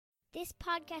This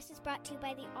podcast is brought to you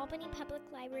by the Albany Public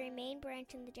Library main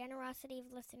branch and the generosity of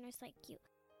listeners like you.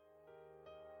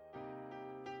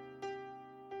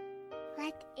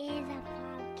 What is a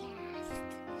podcast?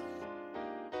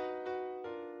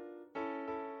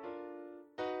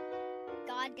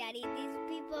 God, Daddy, these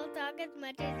people talk as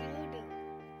much as you do.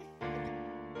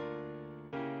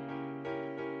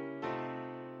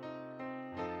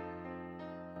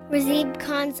 Razib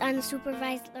Khan's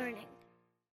unsupervised learning.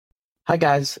 Hi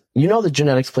guys, you know that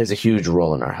genetics plays a huge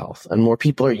role in our health, and more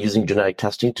people are using genetic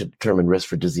testing to determine risk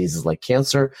for diseases like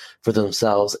cancer for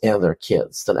themselves and their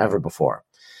kids than ever before.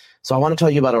 So I want to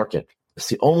tell you about Orchid. It's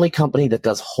the only company that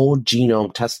does whole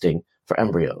genome testing for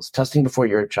embryos, testing before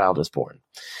your child is born.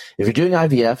 If you're doing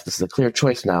IVF, this is a clear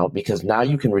choice now because now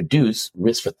you can reduce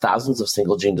risk for thousands of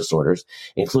single gene disorders,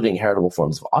 including heritable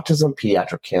forms of autism,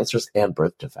 pediatric cancers, and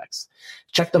birth defects.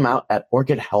 Check them out at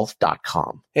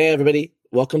orchidhealth.com. Hey everybody.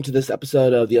 Welcome to this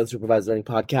episode of the Unsupervised Learning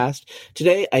Podcast.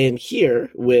 Today, I am here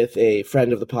with a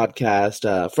friend of the podcast,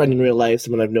 a friend in real life,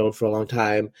 someone I've known for a long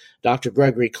time, Dr.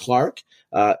 Gregory Clark.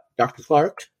 Dr.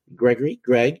 Clark,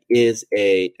 Greg, is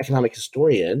an economic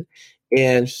historian,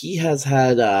 and he has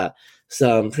had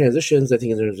some transitions, I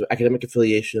think, in terms of academic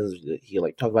affiliations.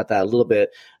 He'll talk about that a little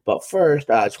bit. But first,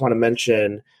 I just want to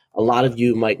mention a lot of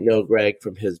you might know Greg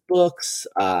from his books,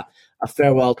 A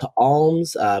Farewell to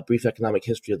Alms, A Brief Economic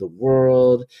History of the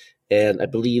World, and I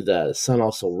believe The Sun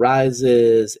Also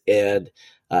Rises, and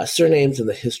Surnames in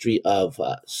the History of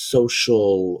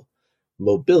Social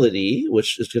Mobility,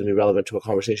 which is going to be relevant to a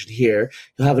conversation here.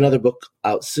 He'll have another book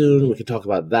out soon. We can talk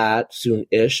about that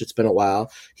soon-ish. It's been a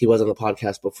while. He was on the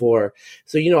podcast before.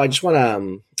 So, I just want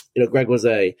to, Greg was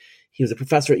a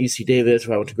professor at UC Davis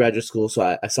where I went to graduate school,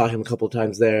 so I saw him a couple of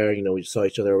times there. We saw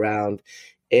each other around.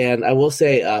 And I will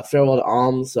say, Farewell to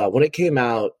Alms, when it came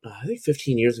out, I think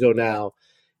 15 years ago now,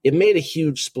 it made a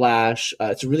huge splash.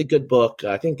 It's a really good book.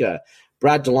 I think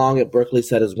Brad DeLong at Berkeley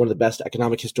said is one of the best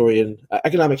economic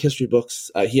history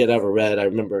books he had ever read. I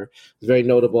remember it was very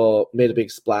notable, made a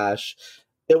big splash.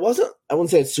 I wouldn't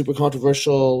say it's super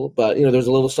controversial, but, there's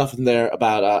a little stuff in there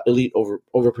about elite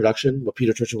overproduction, what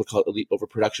Peter Churchill would call elite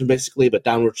overproduction, basically, but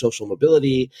downward social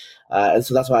mobility. And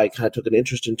so that's why I kind of took an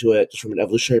interest into it, just from an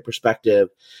evolutionary perspective.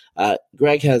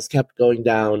 Greg has kept going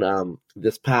down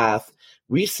this path.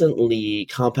 Recently,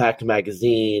 Compact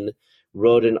Magazine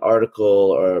wrote an article,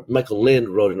 or Michael Lind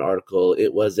wrote an article.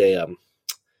 It was I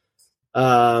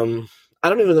don't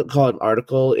even call it an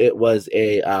article. It was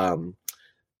a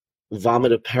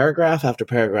vomited paragraph after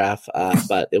paragraph,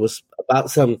 but it was about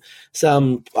some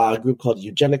group called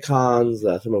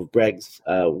Eugenicons. Some of Greg's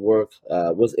work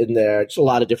was in there, just a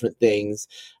lot of different things.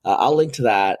 I'll link to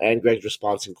that and Greg's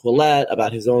response in Quillette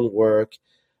about his own work.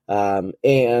 So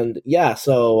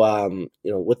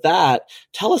with that,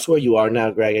 tell us where you are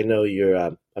now, Greg. I know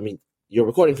you're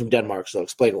recording from Denmark, so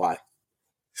explain why.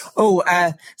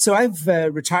 So I've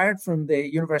retired from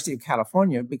the University of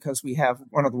California because we have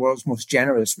one of the world's most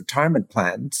generous retirement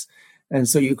plans. And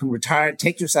so you can retire,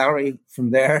 take your salary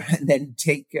from there, and then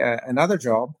take another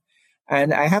job.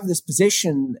 And I have this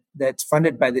position that's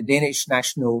funded by the Danish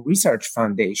National Research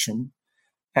Foundation.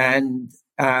 And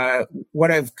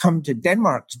what I've come to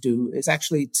Denmark to do is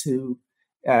actually to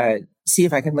see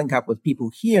if I can link up with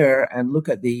people here and look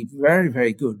at the very,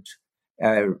 very good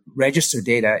register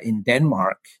data in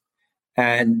Denmark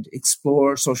and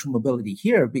explore social mobility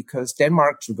here, because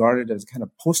Denmark's regarded as kind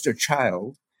of poster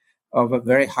child of a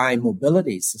very high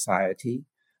mobility society.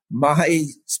 My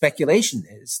speculation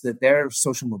is that their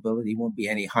social mobility won't be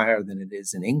any higher than it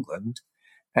is in England.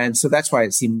 And so that's why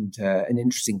it seemed an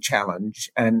interesting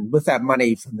challenge. And with that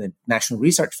money from the National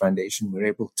Research Foundation, we're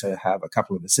able to have a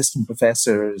couple of assistant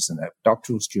professors and a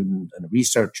doctoral student and a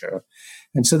researcher.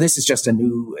 And so this is just a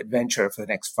new adventure for the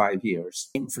next 5 years.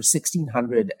 For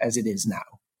 1600 as it is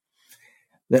now,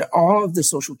 that all of the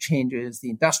social changes, the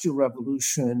Industrial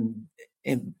Revolution,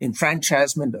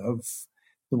 enfranchisement of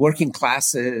the working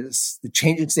classes, the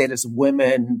changing status of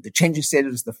women, the changing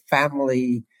status of the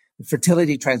family, the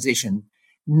fertility transition,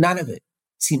 none of it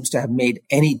seems to have made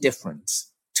any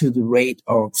difference to the rate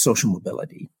of social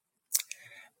mobility.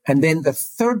 And then the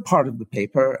third part of the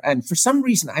paper, and for some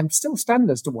reason, I'm still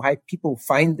stunned as to why people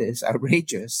find this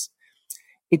outrageous.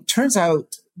 It turns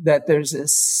out that there's a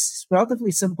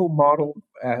relatively simple model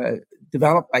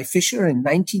developed by Fisher in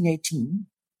 1918,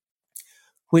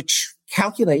 which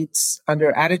calculates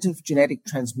under additive genetic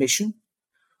transmission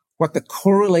what the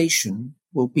correlation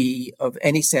will be of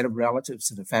any set of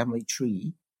relatives in a family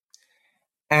tree.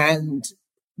 And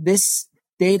this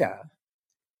data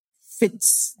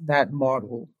fits that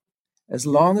model as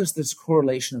long as there's a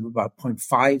correlation of about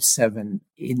 0.57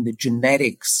 in the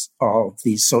genetics of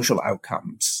these social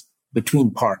outcomes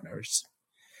between partners.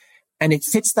 And it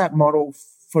fits that model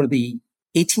for the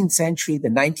 18th century, the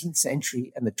 19th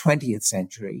century, and the 20th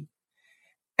century.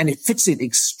 And it fits it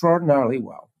extraordinarily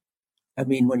well. I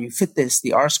mean, when you fit this,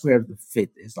 the R squared of the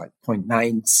fit is like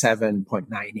 0.97,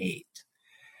 0.98.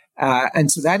 And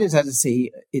so that is, as I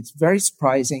say, it's very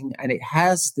surprising. And it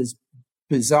has this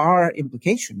bizarre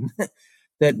implication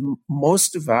that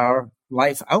most of our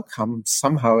life outcomes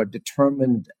somehow are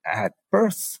determined at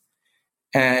birth,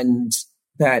 and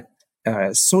that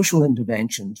social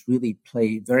interventions really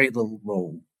play very little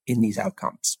role in these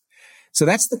outcomes. So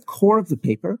that's the core of the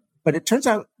paper. But it turns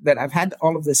out that I've had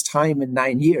all of this time in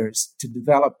 9 years to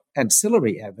develop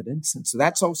ancillary evidence. And so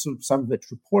that's also some of it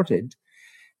reported.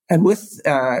 And with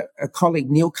a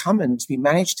colleague, Neil Cummins, we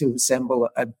managed to assemble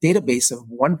a database of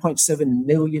 1.7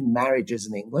 million marriages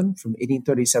in England from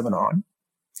 1837 on.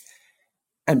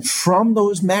 And from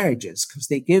those marriages, because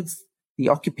they give the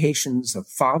occupations of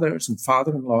fathers and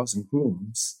father-in-laws and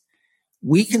grooms,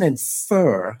 we can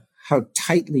infer how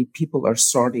tightly people are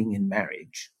sorting in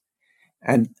marriage.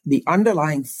 And the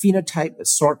underlying phenotype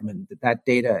assortment that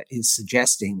data is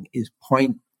suggesting is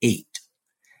 0.8.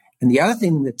 And the other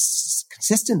thing that's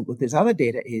consistent with this other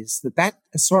data is that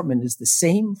assortment is the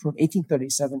same from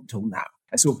 1837 till now.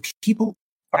 And so people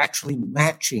are actually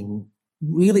matching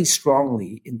really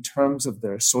strongly in terms of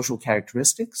their social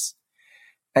characteristics.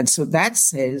 And so that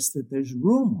says that there's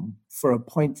room for a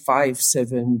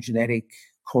 0.57 genetic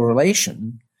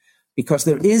correlation, because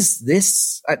there is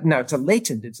this, now it's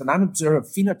an unobserved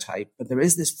phenotype, but there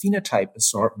is this phenotype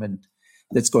assortment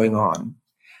that's going on.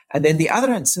 And then the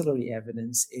other ancillary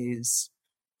evidence is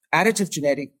additive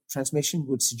genetic transmission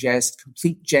would suggest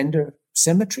complete gender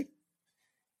symmetry.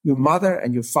 Your mother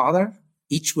and your father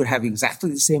each would have exactly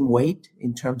the same weight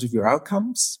in terms of your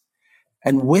outcomes.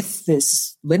 And with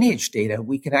this lineage data,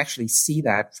 we can actually see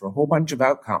that for a whole bunch of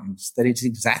outcomes, that it's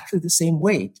exactly the same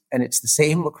weight, and it's the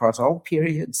same across all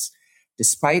periods,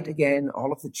 despite, again,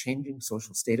 all of the changing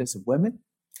social status of women.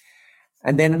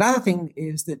 And then another thing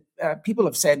is that people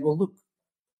have said, well, look,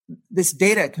 this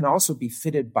data can also be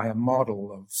fitted by a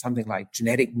model of something like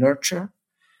genetic nurture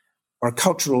or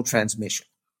cultural transmission.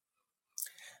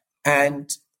 And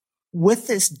with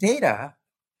this data,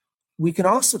 we can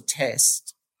also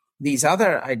test these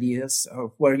other ideas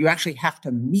of where you actually have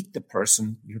to meet the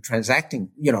person you're transacting,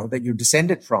 that you're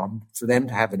descended from, for them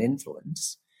to have an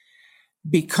influence.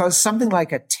 Because something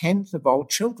like 1/10 of all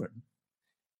children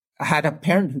had a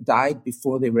parent who died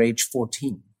before they were age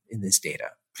 14 in this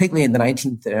data, particularly in the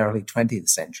 19th and early 20th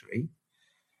century.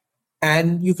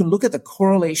 And you can look at the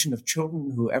correlation of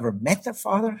children who ever met their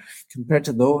father compared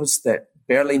to those that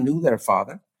barely knew their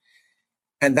father.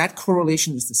 And that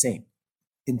correlation is the same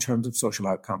in terms of social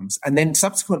outcomes. And then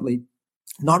subsequently,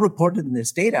 not reported in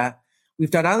this data,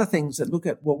 we've done other things that look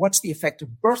at, well, what's the effect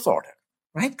of birth order,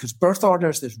 right? Because birth order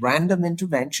is this random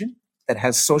intervention that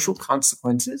has social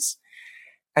consequences.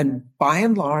 And by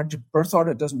and large, birth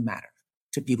order doesn't matter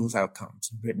to people's outcomes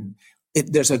in Britain.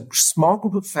 There's a small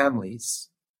group of families,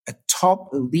 a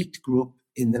top elite group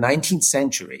in the 19th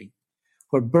century,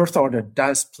 where birth order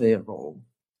does play a role.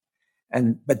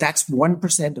 But that's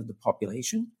 1% of the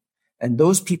population. And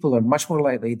those people are much more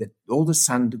likely, the oldest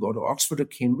son, to go to Oxford or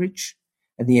Cambridge,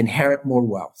 and they inherit more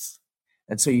wealth.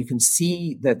 And so you can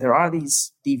see that there are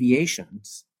these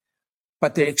deviations,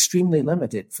 but they're extremely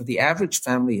limited. For the average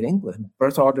family in England,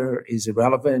 birth order is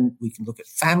irrelevant. We can look at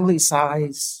family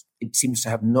size. It seems to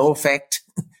have no effect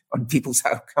on people's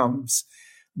outcomes.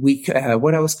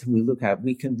 What else can we look at?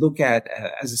 We can look at,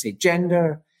 as I say,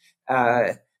 gender.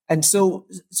 And so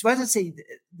as I say,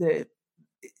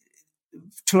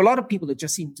 to a lot of people, it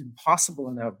just seems impossible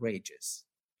and outrageous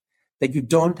that you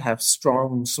don't have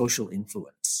strong social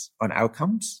influence on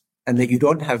outcomes and that you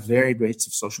don't have varied rates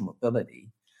of social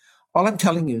mobility. All I'm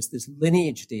telling you is this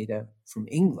lineage data from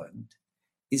England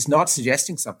is not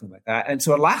suggesting something like that. And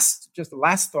so just the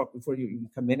last thought before you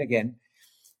come in again,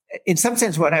 in some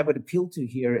sense, what I would appeal to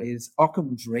here is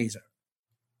Occam's razor.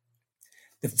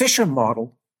 The Fisher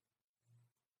model,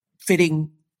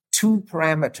 fitting two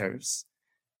parameters,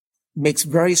 makes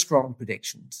very strong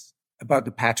predictions about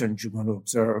the patterns you're going to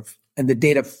observe, and the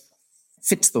data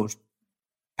fits those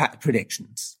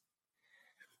predictions.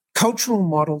 Cultural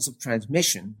models of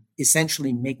transmission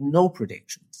essentially make no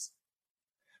predictions,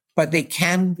 but they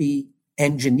can be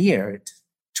engineered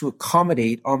to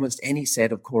accommodate almost any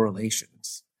set of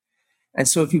correlations. And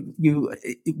so if you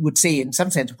would say, in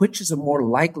some sense, which is a more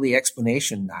likely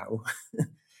explanation now,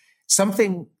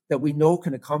 something that we know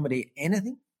can accommodate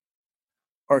anything,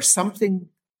 or something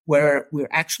where we're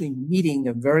actually meeting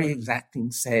a very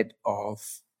exacting set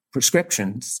of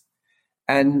prescriptions.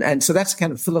 And so that's a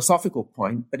kind of philosophical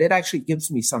point, but it actually gives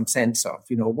me some sense of,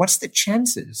 what's the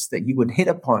chances that you would hit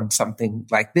upon something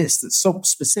like this that's so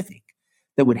specific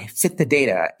that would fit the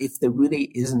data if there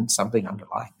really isn't something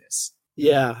underlying this?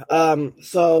 Yeah.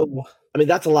 So, I mean,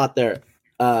 that's a lot there.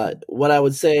 What I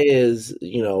would say is,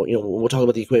 we'll talk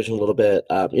about the equation a little bit.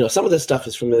 Some of this stuff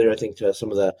is familiar, I think, to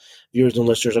some of the viewers and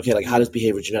listeners. Okay, like how does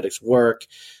behavior genetics work?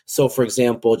 So, for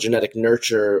example, genetic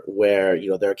nurture, where,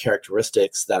 there are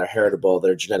characteristics that are heritable,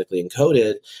 that are genetically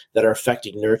encoded, that are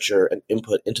affecting nurture and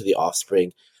input into the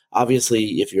offspring.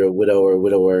 Obviously, if you're a widow or a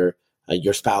widower,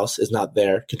 your spouse is not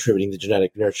there contributing to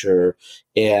genetic nurture.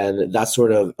 And that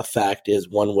sort of effect is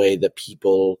one way that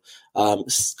people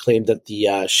claim that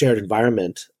the shared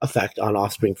environment effect on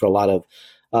offspring for a lot of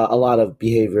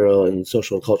behavioral and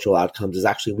social and cultural outcomes is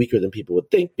actually weaker than people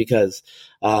would think, because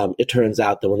it turns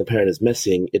out that when the parent is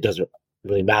missing, it doesn't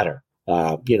really matter,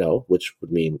 which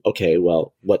would mean, okay,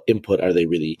 well, what input are they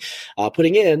really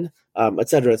putting in? Et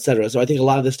cetera, et cetera. So I think a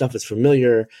lot of this stuff is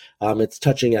familiar. It's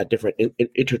touching at different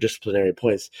interdisciplinary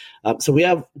points. So we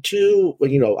have two,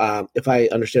 if I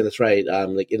understand this right,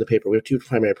 like in the paper, we have two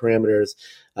primary parameters.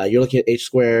 You're looking at H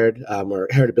squared, or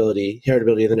heritability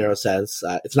in the narrow sense.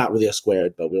 It's not really a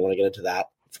squared, but we want to get into that.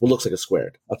 It looks like a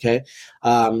squared, okay?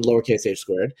 Lowercase h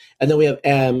squared. And then we have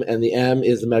M, and the M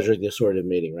is the measure of the assortative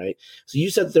mating, right? So you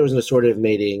said that there was an assortative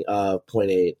mating of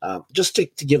 0.8. Just to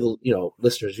give,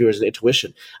 listeners, viewers an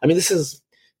intuition. I mean, this is,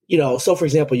 so for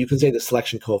example, you can say the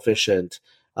selection coefficient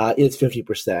is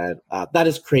 50%. That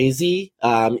is crazy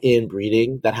in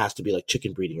breeding. That has to be like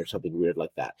chicken breeding or something weird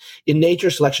like that. In nature,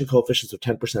 selection coefficients of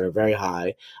 10% are very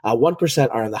high. 1%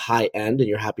 are on the high end, and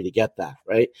you're happy to get that,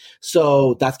 right?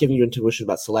 So that's giving you intuition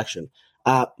about selection.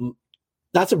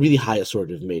 That's a really high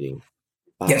assortative mating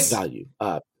value.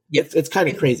 It's kind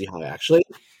of crazy high, actually.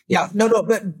 Yeah, no,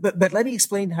 but let me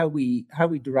explain how we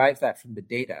derive that from the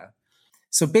data.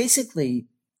 So basically,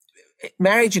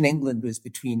 marriage in England was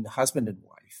between husband and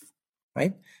wife,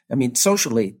 right? I mean,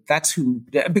 socially, that's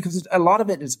because a lot of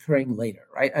it is occurring later,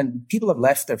 right? And people have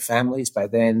left their families by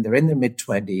then. They're in their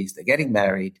mid-20s. They're getting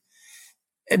married.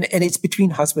 And it's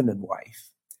between husband and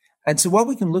wife. And so what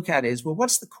we can look at is, well,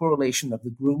 what's the correlation of the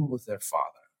groom with their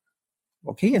father?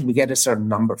 Okay, and we get a certain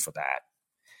number for that.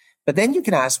 But then you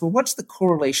can ask, well, what's the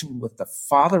correlation with the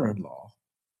father-in-law?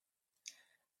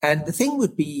 And the thing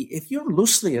would be, if you're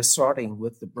loosely assorting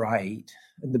with the bride,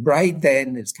 and the bride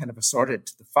then is kind of assorted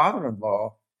to the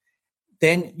father-in-law,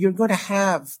 then you're going to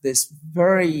have this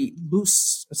very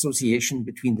loose association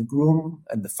between the groom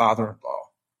and the father-in-law.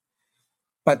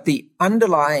 But the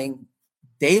underlying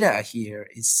data here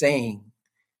is saying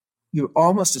you're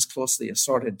almost as closely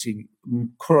assorted to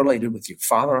correlated with your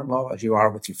father-in-law as you are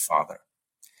with your father.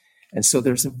 And so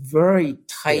there's a very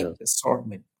tight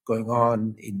assortment going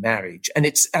on in marriage. And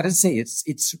it's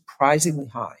surprisingly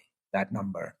high, that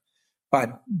number.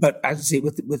 But as I say,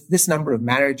 with this number of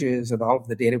marriages and all of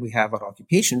the data we have on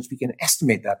occupations, we can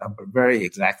estimate that number very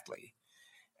exactly.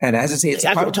 And as I say, it's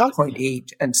about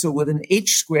 0.8. And so with an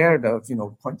H squared of,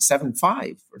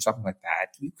 0.75 or something like that,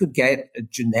 you could get a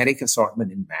genetic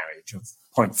assortment in marriage of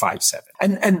 0.57.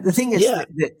 And the thing is,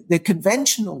 the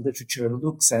conventional literature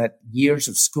looks at years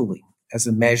of schooling as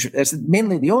a measure, as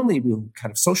mainly the only real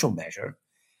kind of social measure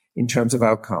in terms of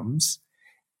outcomes.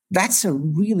 That's a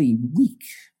really weak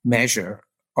measure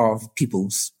of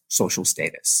people's social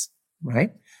status,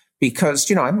 right? Because,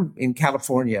 I'm in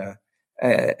California.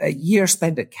 A year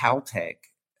spent at Caltech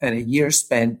and a year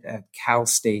spent at Cal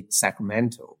State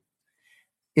Sacramento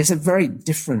is a very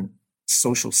different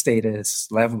social status,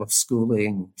 level of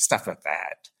schooling, stuff like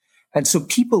that. And so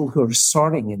people who are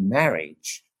sorting in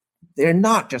marriage, they're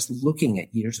not just looking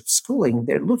at years of schooling,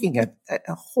 they're looking at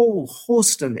a whole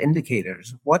host of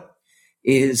indicators. What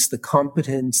is the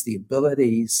competence, the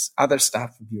abilities, other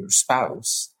stuff of your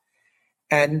spouse?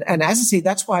 And as I say,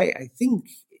 that's why I think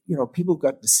people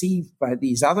got deceived by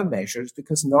these other measures,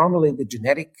 because normally the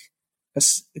genetic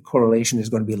correlation is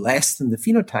going to be less than the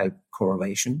phenotype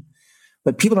correlation,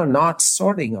 but people are not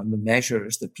sorting on the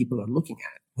measures that people are looking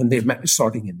at when they're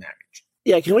sorting in marriage.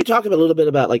 Yeah, can we talk a little bit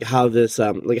about like how this,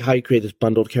 how you create this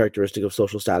bundled characteristic of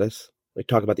social status? Like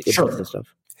talk about the inputs and stuff.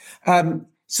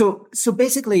 So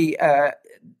basically,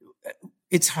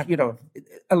 it's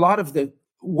a lot of the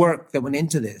work that went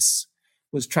into this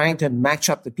was trying to match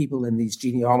up the people in these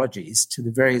genealogies to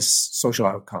the various social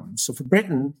outcomes. So for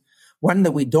Britain, one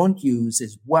that we don't use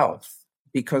is wealth,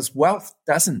 because wealth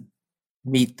doesn't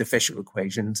meet the Fisher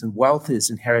equations, and wealth is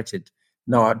inherited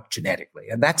not genetically.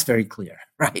 And that's very clear,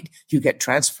 right? You get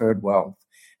transferred wealth.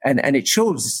 And it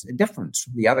shows a difference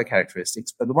from the other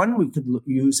characteristics. But the one we could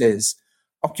use is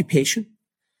occupation.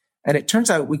 And it turns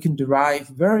out we can derive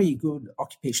very good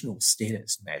occupational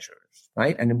status measures,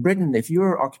 right? And in Britain, if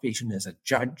your occupation is a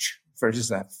judge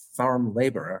versus a farm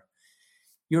laborer,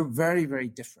 you're very, very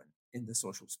different in the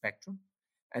social spectrum.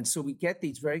 And so we get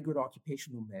these very good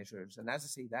occupational measures. And as I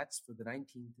say, that's for the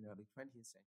 19th and early 20th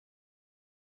century.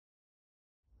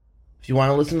 If you want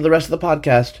to listen to the rest of the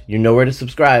podcast, you know where to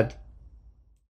subscribe.